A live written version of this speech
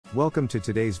Welcome to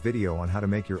today's video on how to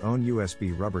make your own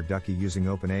USB rubber ducky using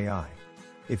OpenAI.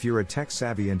 If you're a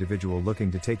tech-savvy individual looking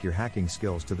to take your hacking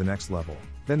skills to the next level,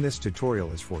 then this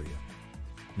tutorial is for you.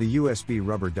 The USB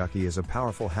rubber ducky is a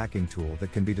powerful hacking tool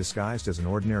that can be disguised as an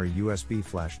ordinary USB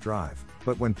flash drive,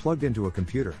 but when plugged into a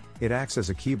computer, it acts as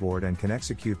a keyboard and can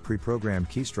execute pre-programmed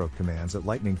keystroke commands at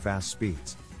lightning-fast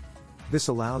speeds. This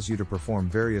allows you to perform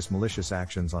various malicious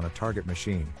actions on a target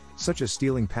machine, such as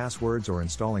stealing passwords or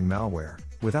installing malware,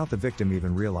 without the victim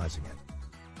even realizing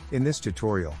it. In this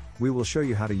tutorial, we will show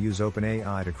you how to use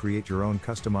OpenAI to create your own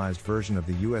customized version of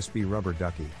the USB rubber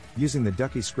ducky, using the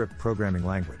Ducky script programming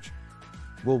language.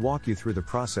 We'll walk you through the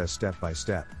process step by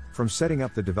step, from setting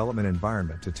up the development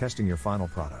environment to testing your final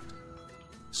product.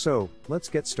 So, let's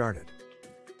get started.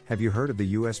 Have you heard of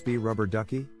the USB rubber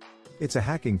ducky? It's a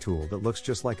hacking tool that looks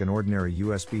just like an ordinary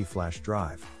USB flash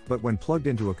drive, but when plugged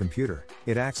into a computer,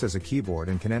 it acts as a keyboard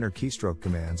and can enter keystroke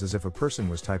commands as if a person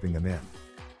was typing them in.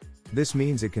 This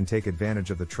means it can take advantage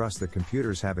of the trust that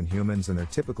computers have in humans and their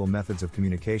typical methods of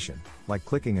communication, like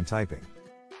clicking and typing.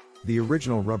 The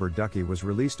original rubber ducky was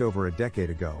released over a decade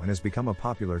ago and has become a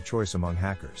popular choice among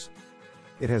hackers.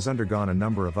 It has undergone a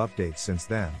number of updates since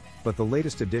then, but the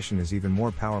latest edition is even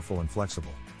more powerful and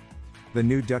flexible. The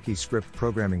new Ducky script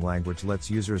programming language lets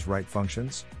users write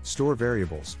functions, store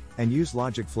variables, and use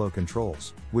logic flow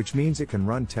controls, which means it can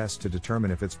run tests to determine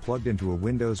if it's plugged into a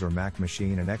Windows or Mac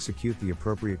machine and execute the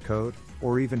appropriate code,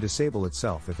 or even disable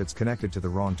itself if it's connected to the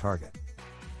wrong target.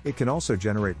 It can also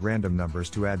generate random numbers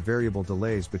to add variable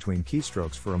delays between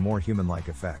keystrokes for a more human-like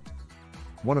effect.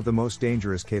 One of the most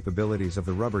dangerous capabilities of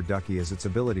the rubber ducky is its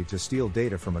ability to steal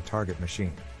data from a target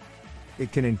machine.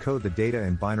 It can encode the data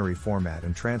in binary format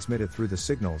and transmit it through the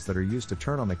signals that are used to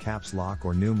turn on the caps lock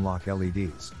or NUM lock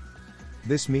LEDs.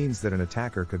 This means that an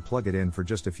attacker could plug it in for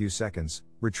just a few seconds,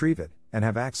 retrieve it, and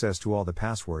have access to all the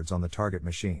passwords on the target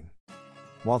machine.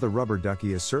 While the rubber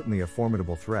ducky is certainly a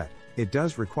formidable threat, it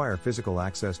does require physical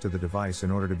access to the device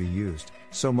in order to be used,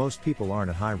 so most people aren't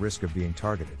at high risk of being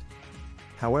targeted.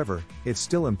 However, it's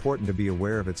still important to be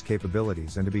aware of its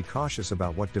capabilities and to be cautious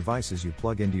about what devices you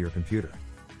plug into your computer.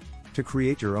 To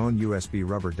create your own USB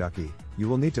rubber ducky, you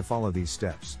will need to follow these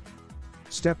steps.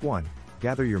 Step 1.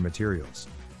 Gather your materials.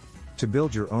 To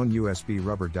build your own USB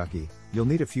rubber ducky, you'll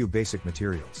need a few basic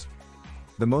materials.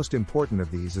 The most important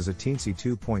of these is a Teensy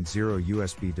 2.0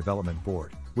 USB development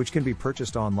board, which can be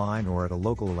purchased online or at a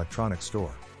local electronics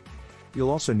store. You'll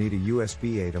also need a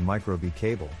USB-A to micro B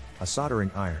cable, a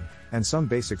soldering iron, and some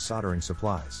basic soldering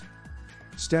supplies.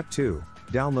 Step 2.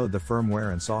 Download the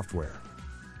firmware and software.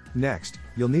 Next,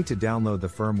 you'll need to download the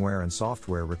firmware and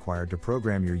software required to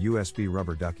program your USB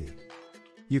rubber ducky.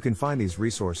 You can find these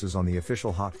resources on the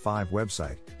official Hawk5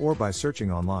 website, or by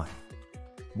searching online.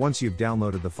 Once you've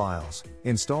downloaded the files,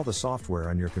 install the software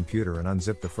on your computer and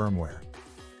unzip the firmware.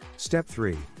 Step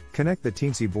 3. Connect the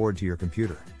Teensy board to your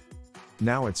computer.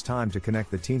 Now it's time to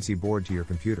connect the Teensy board to your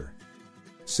computer.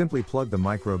 Simply plug the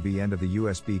micro B end of the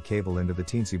USB cable into the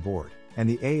Teensy board, and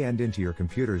the A end into your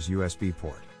computer's USB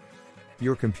port.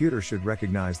 Your computer should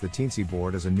recognize the Teensy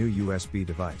board as a new USB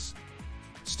device.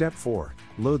 Step 4.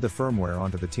 Load the firmware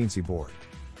onto the Teensy board.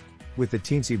 With the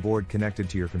Teensy board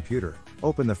connected to your computer,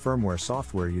 open the firmware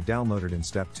software you downloaded in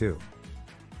Step 2.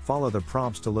 Follow the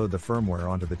prompts to load the firmware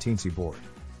onto the Teensy board.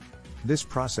 This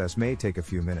process may take a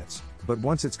few minutes, but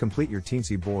once it's complete, your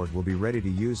Teensy board will be ready to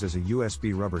use as a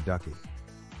USB rubber ducky.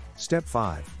 Step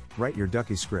 5. Write your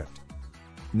Ducky script.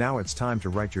 Now it's time to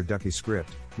write your Ducky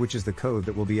script, which is the code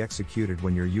that will be executed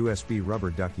when your USB rubber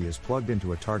ducky is plugged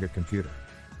into a target computer.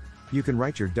 You can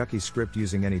write your Ducky script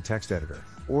using any text editor,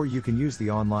 or you can use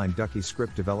the online Ducky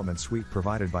script development suite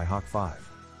provided by Hawk5.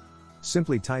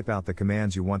 Simply type out the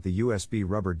commands you want the USB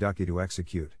rubber ducky to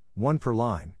execute, one per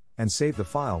line, and save the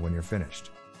file when you're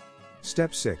finished.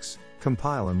 Step 6.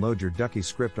 Compile and load your Ducky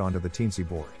script onto the Teensy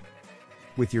board.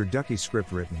 With your Ducky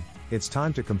script written, it's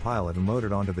time to compile it and load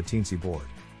it onto the Teensy board.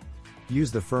 Use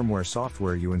the firmware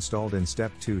software you installed in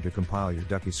Step 2 to compile your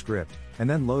Ducky script, and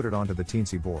then load it onto the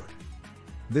Teensy board.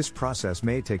 This process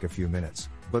may take a few minutes,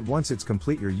 but once it's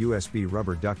complete, your USB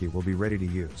rubber ducky will be ready to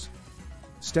use.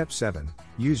 Step 7.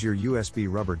 Use your USB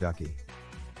rubber ducky.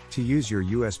 To use your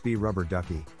USB rubber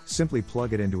ducky, simply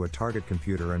plug it into a target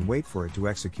computer and wait for it to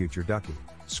execute your Ducky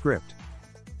script.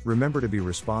 Remember to be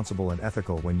responsible and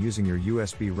ethical when using your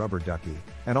USB rubber ducky,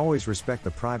 and always respect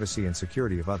the privacy and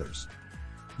security of others.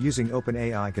 Using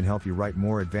OpenAI can help you write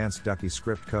more advanced Ducky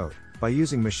script code, by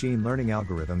using machine learning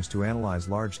algorithms to analyze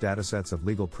large datasets of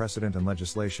legal precedent and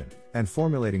legislation, and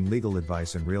formulating legal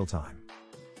advice in real time.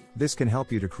 This can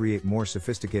help you to create more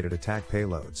sophisticated attack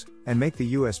payloads, and make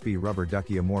the USB rubber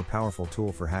ducky a more powerful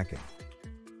tool for hacking.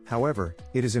 However,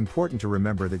 it is important to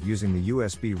remember that using the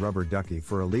USB rubber ducky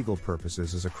for illegal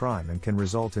purposes is a crime and can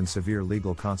result in severe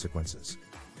legal consequences.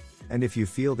 And if you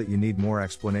feel that you need more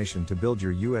explanation to build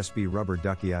your USB rubber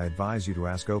ducky, I advise you to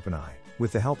ask OpenAI.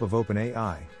 With the help of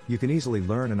OpenAI, you can easily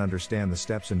learn and understand the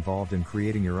steps involved in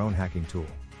creating your own hacking tool.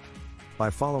 By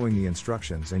following the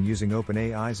instructions and using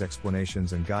OpenAI's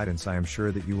explanations and guidance, I am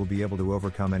sure that you will be able to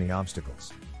overcome any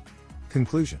obstacles.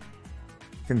 Conclusion.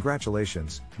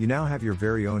 Congratulations, you now have your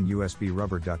very own USB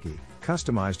rubber ducky,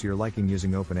 customized to your liking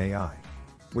using OpenAI.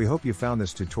 We hope you found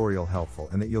this tutorial helpful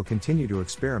and that you'll continue to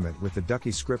experiment with the Ducky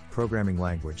script programming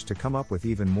language to come up with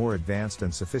even more advanced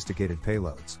and sophisticated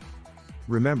payloads.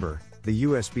 Remember, the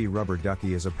USB rubber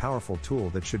ducky is a powerful tool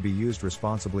that should be used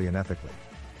responsibly and ethically.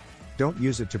 Don't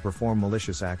use it to perform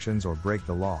malicious actions or break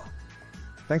the law.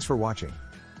 Thanks for watching.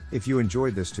 If you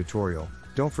enjoyed this tutorial,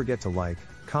 don't forget to like,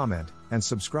 comment, and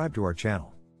subscribe to our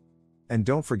channel. And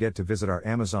don't forget to visit our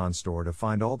Amazon store to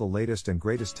find all the latest and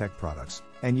greatest tech products,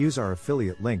 and use our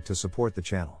affiliate link to support the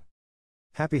channel.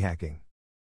 Happy hacking!